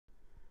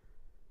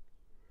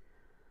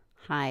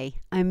Hi,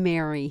 I'm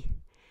Mary,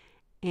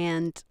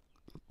 and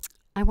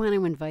I want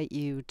to invite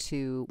you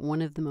to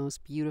one of the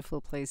most beautiful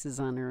places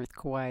on earth,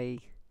 Kauai.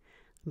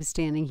 I'm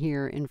standing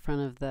here in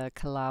front of the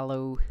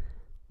Kalala,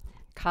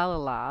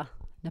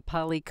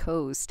 Nepali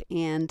coast,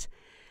 and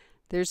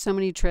there's so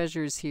many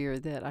treasures here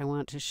that I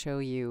want to show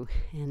you.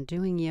 And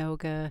doing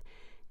yoga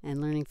and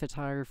learning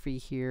photography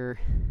here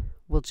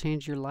will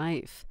change your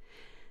life.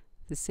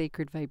 The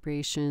sacred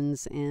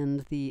vibrations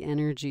and the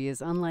energy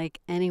is unlike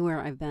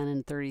anywhere I've been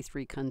in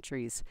 33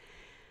 countries.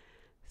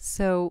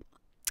 So,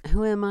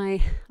 who am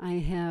I? I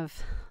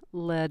have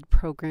led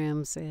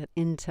programs at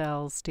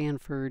Intel,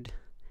 Stanford,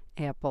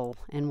 Apple,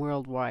 and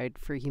worldwide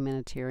for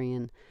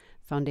humanitarian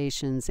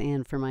foundations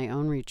and for my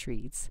own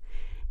retreats.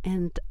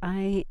 And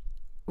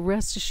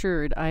rest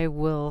assured, I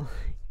will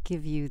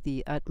give you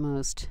the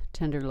utmost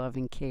tender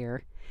loving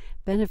care.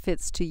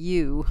 Benefits to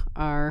you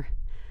are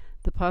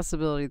the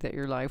possibility that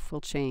your life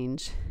will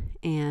change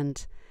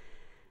and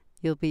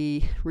you'll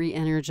be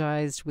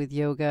re-energized with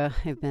yoga.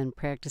 I've been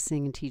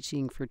practicing and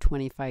teaching for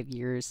 25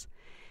 years.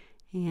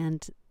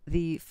 And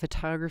the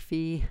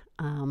photography,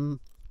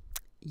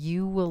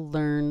 you will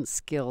learn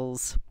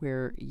skills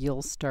where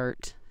you'll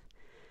start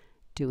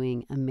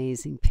doing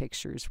amazing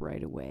pictures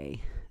right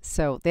away.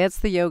 So that's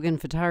the yoga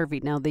and photography.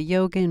 Now the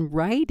yoga and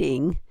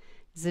writing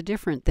is a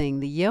different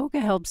thing. The yoga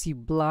helps you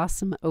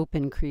blossom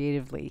open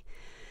creatively.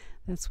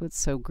 That's what's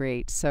so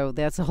great. So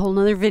that's a whole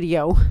nother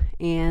video.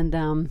 And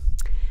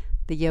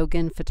the yoga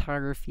and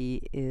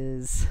photography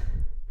is,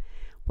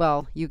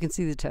 well, you can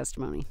see the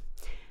testimony.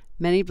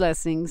 Many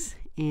blessings,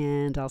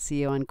 and I'll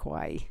see you on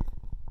Kauai.